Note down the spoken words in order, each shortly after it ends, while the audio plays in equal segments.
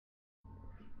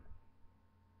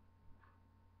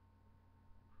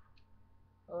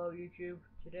Hello YouTube,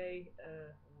 today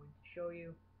I'm going to show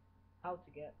you how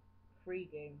to get free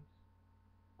games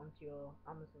onto your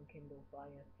Amazon Kindle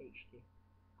Fire HD.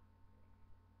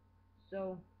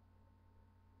 So,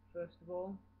 first of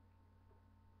all,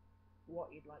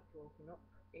 what you'd like to open up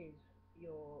is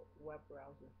your web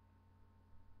browser.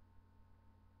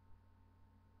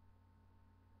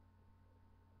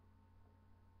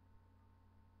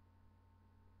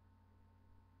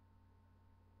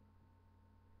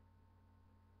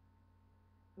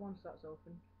 Once that's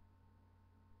open,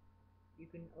 you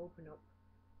can open up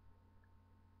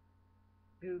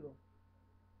Google.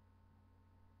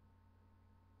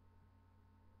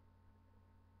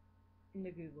 In the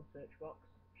Google search box,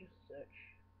 just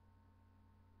search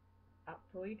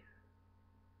Aptoid,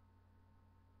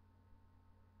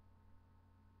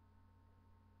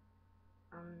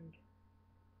 and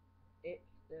it's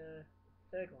the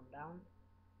third one down.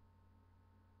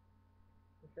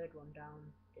 The third one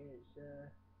down is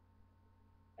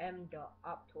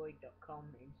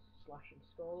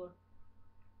m.aptoid.com/installer.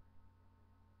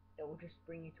 It will just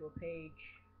bring you to a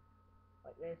page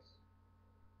like this.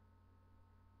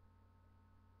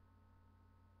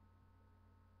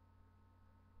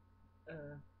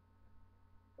 All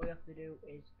you have to do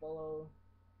is follow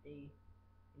the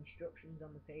instructions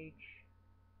on the page,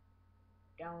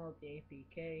 download the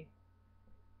APK.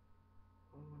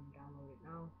 I'm going to download it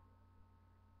now.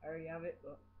 I already have it,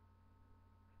 but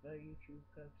for YouTube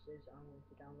purposes I'm going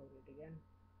to download it again.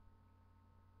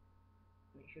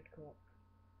 And it should come up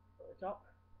at the top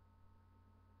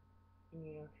in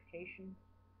your notifications.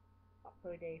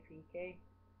 Upload APK,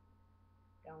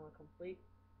 download complete.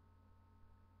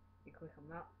 You click on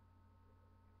that,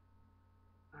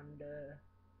 and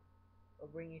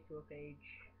it'll bring you to a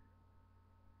page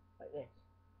like this.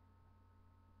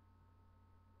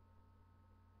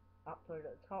 Upload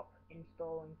at the top,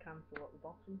 install and cancel at the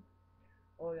bottom.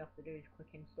 All you have to do is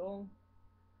click install,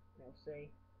 and it'll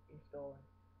say installing.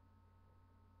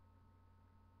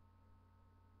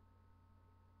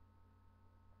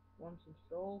 Once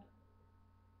installed,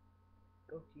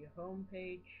 go to your home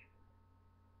page.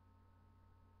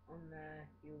 On there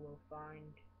you will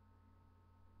find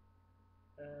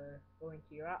go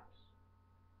into your apps,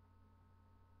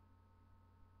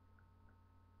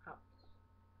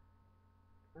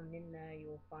 and in there you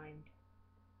will find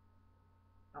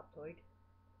Aptoid,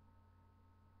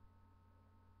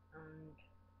 and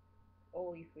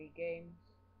all your free games,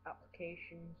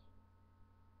 applications,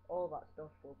 all that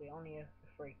stuff will be on here for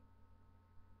free.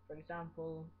 For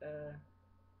example,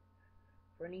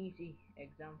 for an easy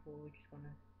example, we're just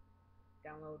gonna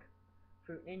download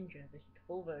Fruit Ninja. This is the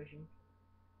full version,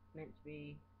 meant to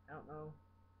be, I don't know,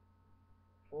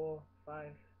 4,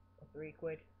 5 or 3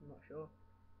 quid, I'm not sure.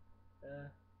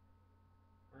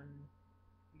 And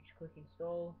you just click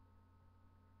install,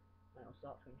 and it'll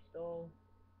start to install.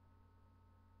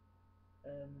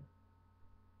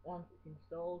 Once it's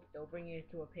installed, they'll bring you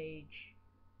to a page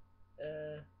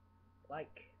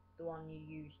like the one you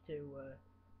use to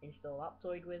install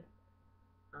Aptoid with,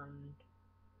 and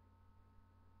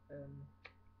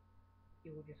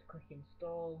you will just click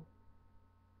install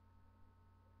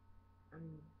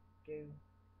and do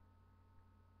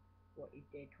what you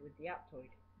did with the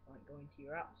Aptoid, like go into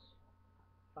your apps,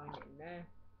 find it in there.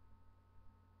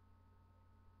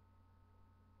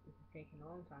 This is taking a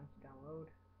long time to download,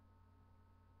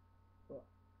 but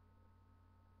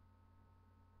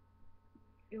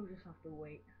you'll just have to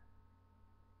wait.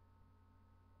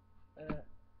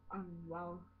 And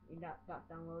while that's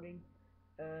downloading,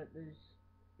 there's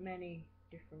many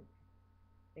different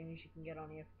things you can get on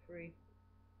here for free.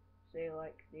 Say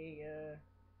like the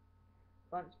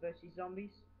Plants vs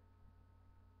Zombies.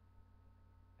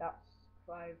 That's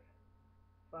 £5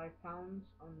 on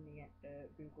the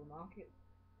Google Market.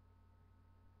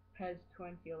 PES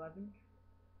 2011.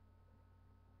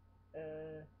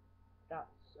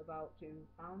 That's about £2.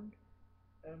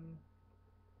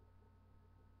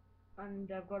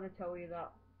 And I've got to tell you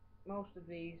that most of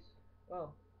these,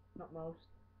 well, not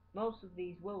most of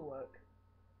these will work,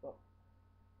 but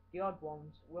the odd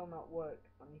ones will not work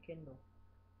on your Kindle.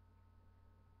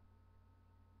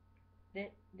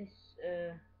 Your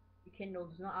Kindle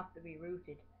does not have to be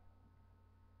rooted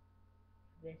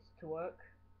for this to work.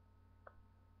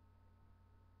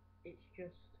 It's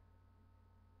just,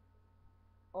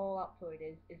 all Aptoid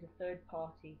is a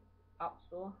third-party app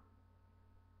store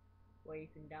where you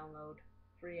can download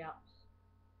free apps,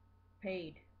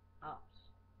 paid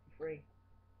apps for free.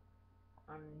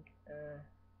 And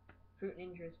Fruit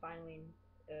Ninja is finally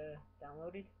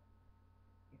downloaded.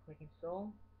 You click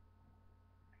install.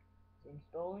 It's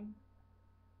installing.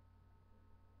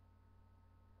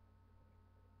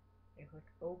 click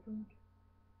open,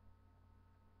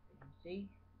 you can see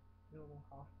normal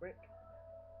half brick.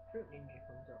 Fruit Ninja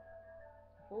comes up.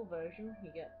 Full version,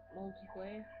 you get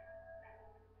multiplayer,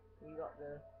 you got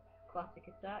the classic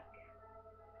attack,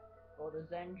 or the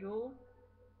Zen Jewel.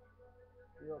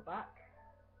 We go back,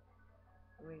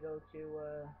 and we go to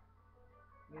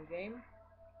new game.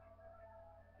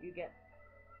 You get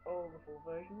all the full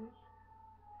versions,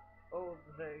 all of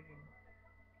the versions,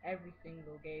 every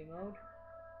single game mode.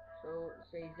 So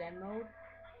say Zen mode,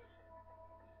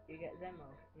 you get Zen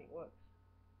mode, and it works.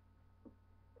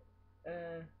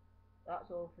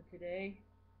 That's all for today.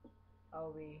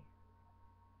 I'll be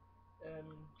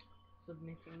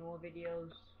submitting more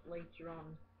videos later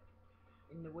on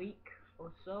in the week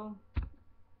or so.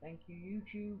 Thank you,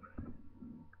 YouTube.